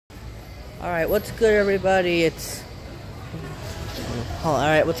Alright, what's good everybody? What's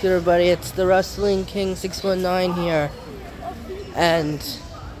good everybody? It's the Wrestling King 619 here. And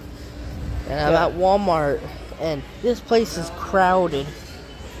I'm at Walmart and this place is crowded.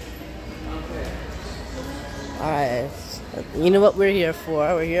 Alright, you know what we're here for?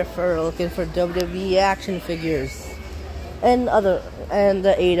 We're here for looking for WWE action figures. And the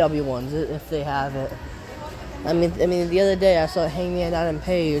AEW ones if they have it. I mean the other day I saw Hangman Adam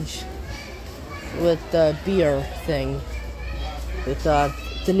Page with the beer thing. With the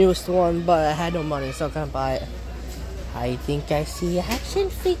newest one, but I had no money, so I couldn't buy it. I think I see action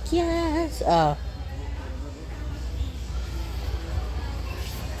figures.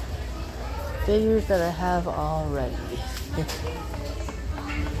 Figures that I have already.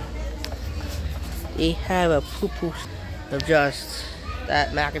 They have a poo-poo of just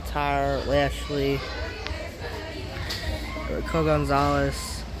that McIntyre, Lashley, Raquel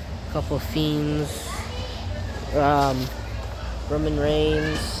Gonzalez, a couple of Fiends, Roman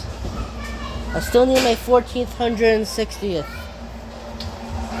Reigns. I still need my 1460th.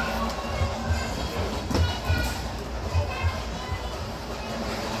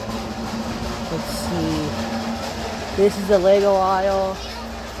 Let's see. This is the Lego aisle.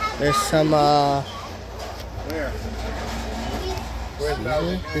 There's some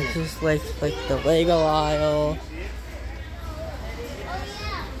this is like the Lego aisle.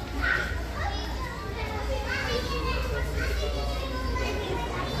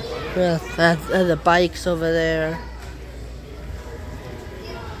 Yeah, that's the bikes over there.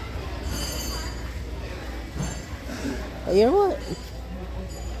 You know what?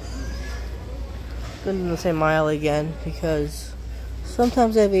 Going to the same aisle again because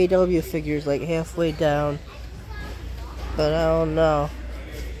sometimes I have AEW figures like halfway down, but I don't know.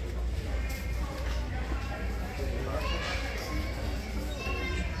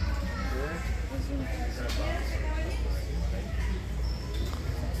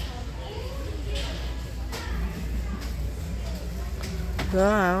 No,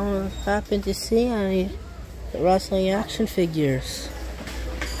 I don't happen to see any wrestling action figures.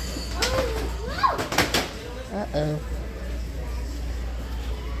 Uh-oh.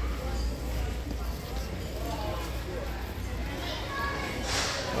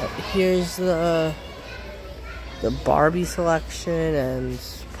 Here's the Barbie selection and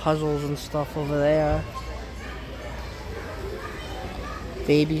puzzles and stuff over there.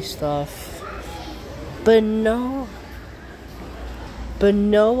 Baby stuff. But no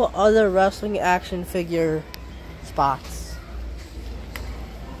other wrestling action figure spots.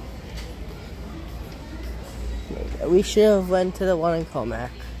 We should have went to the one in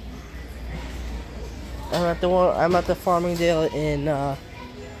Comac. I'm at the Farmingdale in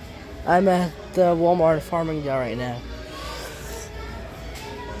I'm at the Walmart Farmingdale right now.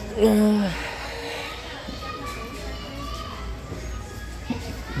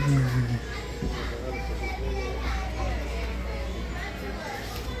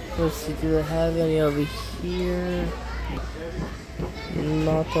 Let's see, do they have any over here?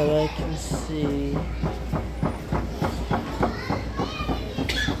 Not that I can see.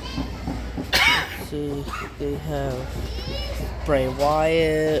 Let's see, they have Bray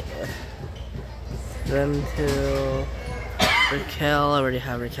Wyatt, them two, Raquel. I already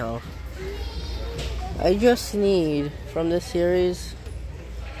have Raquel. I just need, from this series,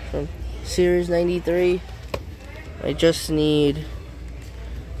 from Series 93, I just need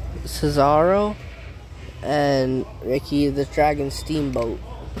Cesaro and Ricky the Dragon Steamboat.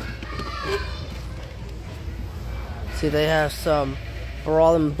 See, they have some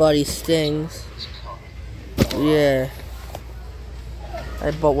Brawling Buddy Stings. Yeah,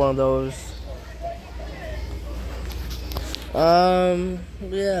 I bought one of those.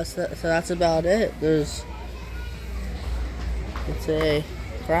 Yeah, so that's about it. It's a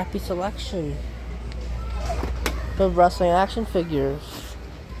crappy selection of wrestling action figures.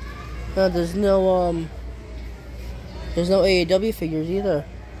 No, there's no AEW figures either.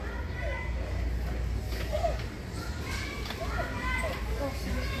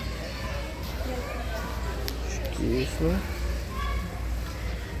 Excuse me.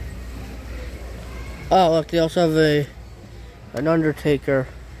 Oh, look, they also have an Undertaker.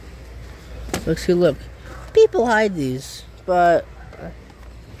 Let's see, look. People hide these, but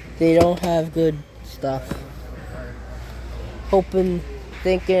they don't have good stuff. Hoping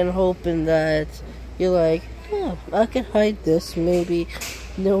that you're like, yeah, I can hide this. Maybe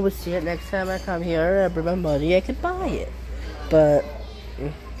no one will see it next time I come here. I bring my money, I can buy it. But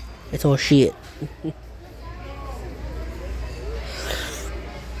it's all shit.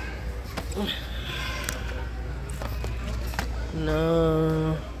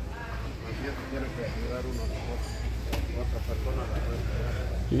 No.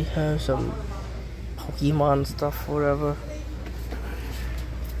 see. Has some Pokemon stuff, whatever.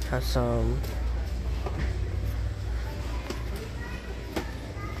 Has some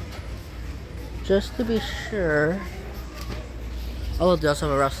just to be sure. Oh, they also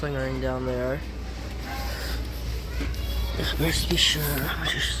have a wrestling ring down there. Just to be sure, I'll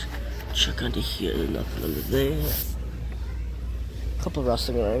just check under here. There's nothing under there. A couple of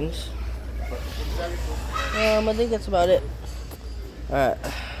wrestling rings. I think that's about it. Alright.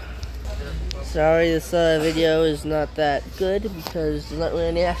 Sorry, this video is not that good because there's not really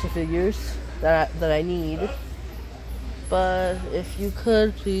any action figures that I need. But if you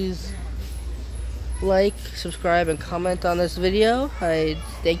could, please like, subscribe, and comment on this video. I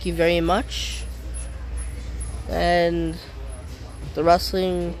thank you very much. And the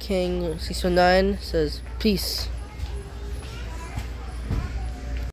Wrestling King 619 says peace.